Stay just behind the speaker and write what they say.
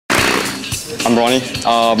I'm Ronny.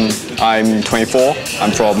 I'm 24.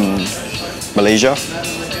 I'm from Malaysia,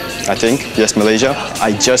 I think. Yes, Malaysia.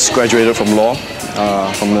 I just graduated from law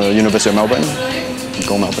from the University of Melbourne.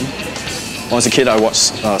 Go Melbourne. When I was a kid, I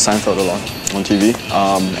watched Seinfeld a lot on TV,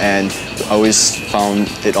 and I always found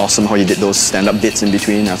it awesome how he did those stand-up bits in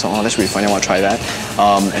between. I thought, oh, that's really funny, I want to try that.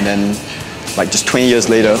 And then, like just 20 years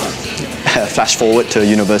later, flash forward to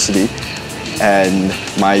university, and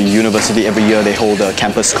my university, every year they hold a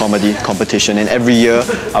campus comedy competition, and every year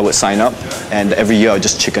I would sign up, and every year I would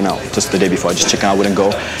just chicken out. Just the day before, I just chicken out, I wouldn't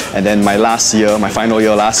go. And then my final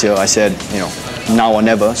year last year, I said, you know, now or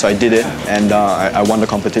never, so I did it, and I won the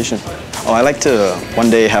competition. Oh, I like to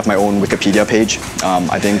one day have my own Wikipedia page.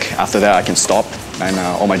 I think after that I can stop, and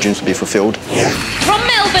all my dreams will be fulfilled. From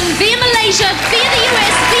Melbourne, via Malaysia, via the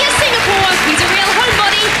US, via Singapore, he's a real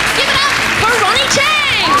homebody. Give it up for Ronny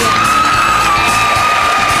Chieng!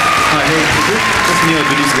 Hi, hey, is it just me or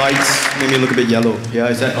do these lights make me look a bit yellow?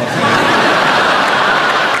 Yeah, is that...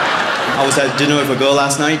 I was at dinner with a girl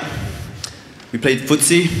last night. We played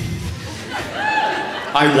footsie.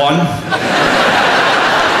 I won.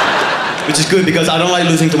 Which is good because I don't like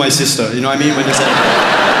losing to my sister, you know what I mean? When they say,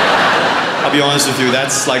 I'll be honest with you,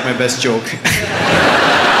 that's like my best joke.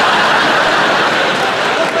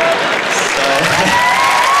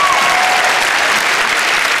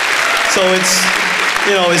 So it's,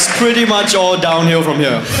 you know, it's pretty much all downhill from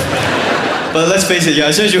here. But let's face it, yeah,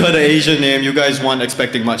 as soon as you heard the Asian name, you guys weren't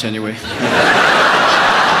expecting much anyway.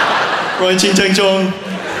 Ronny Chieng,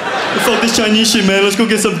 fuck this Chinese shit, man, let's go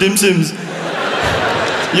get some dim sims.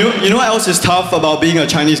 You know what else is tough about being a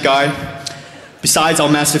Chinese guy? Besides our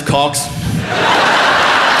massive cocks?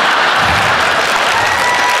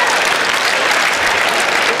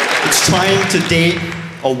 It's trying to date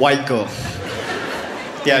a white girl.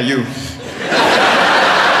 Yeah, you.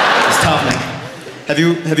 It's tough, man. Have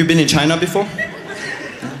you been in China before?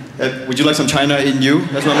 Would you like some China in you?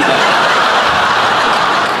 That's what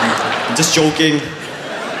I'm just joking.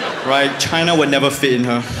 Right? China would never fit in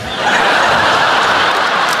her.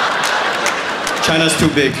 China's too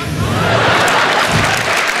big.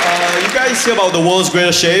 You guys hear about the world's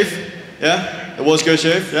greatest shave? Yeah? The world's greatest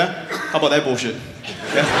shave? Yeah? How about that bullshit?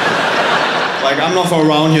 Yeah? Like, I'm not from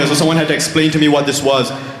around here, so someone had to explain to me what this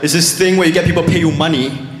was. It's this thing where you get people to pay you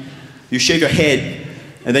money, you shave your head,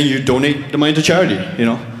 and then you donate the money to charity, you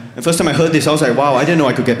know? The first time I heard this, I was like, wow, I didn't know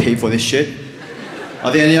I could get paid for this shit.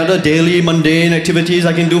 Are there any other daily, mundane activities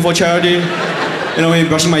I can do for charity? You know, maybe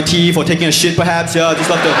brushing my teeth or taking a shit perhaps, yeah? Just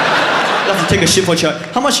love to take a shit for charity.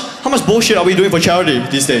 How much bullshit are we doing for charity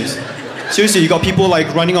these days? Seriously, you got people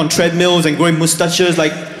like running on treadmills and growing mustaches,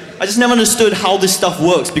 like, I just never understood how this stuff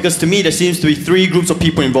works, because to me there seems to be three groups of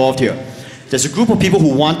people involved here. There's a group of people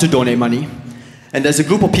who want to donate money, and there's a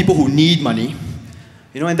group of people who need money.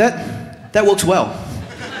 You know, and that works well.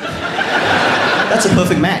 That's a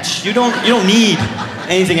perfect match. You don't need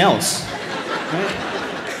anything else. Right?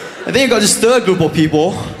 And then you got this third group of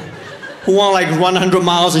people who want to like run 100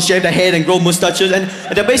 miles and shave their head and grow mustaches, and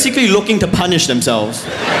they're basically looking to punish themselves.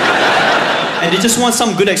 And they just want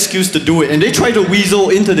some good excuse to do it, and they try to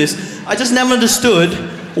weasel into this. I just never understood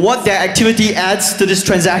what their activity adds to this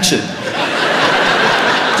transaction. Do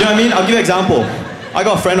you know what I mean? I'll give you an example. I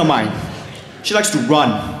got a friend of mine. She likes to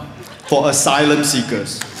run for asylum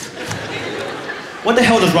seekers. What the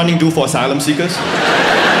hell does running do for asylum seekers?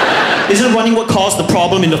 Isn't running what caused the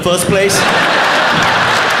problem in the first place?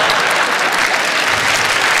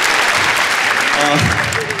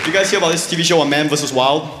 You guys hear about this TV show on Man vs.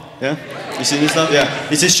 Wild? Yeah? You seen this stuff? Yeah.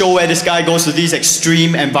 It's this show where this guy goes to these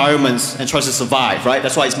extreme environments and tries to survive, right?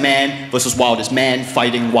 That's why it's man versus wild. It's man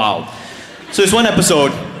fighting wild. So there's one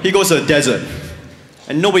episode, he goes to a desert,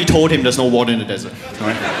 and nobody told him there's no water in the desert,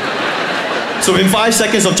 right? So in 5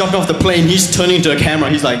 seconds of jumping off the plane, he's turning to the camera,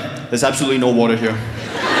 he's like, there's absolutely no water here.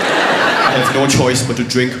 I have no choice but to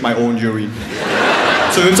drink my own urine.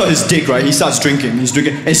 So he whips out his dick, right? He starts drinking, and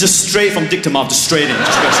it's just straight from dick to mouth, just straight in,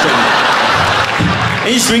 just go straight in. And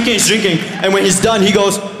he's drinking, and when he's done, he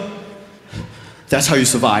goes, that's how you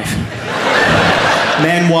survive.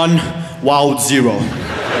 Man 1, wild 0.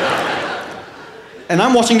 And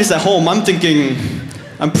I'm watching this at home, I'm thinking,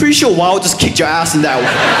 I'm pretty sure Wild just kicked your ass in that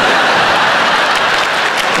one.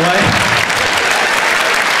 Right?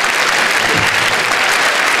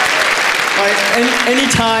 Like,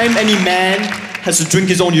 anytime any man has to drink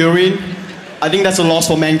his own urine, I think that's a loss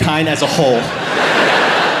for mankind as a whole.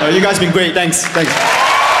 You guys have been great, thanks.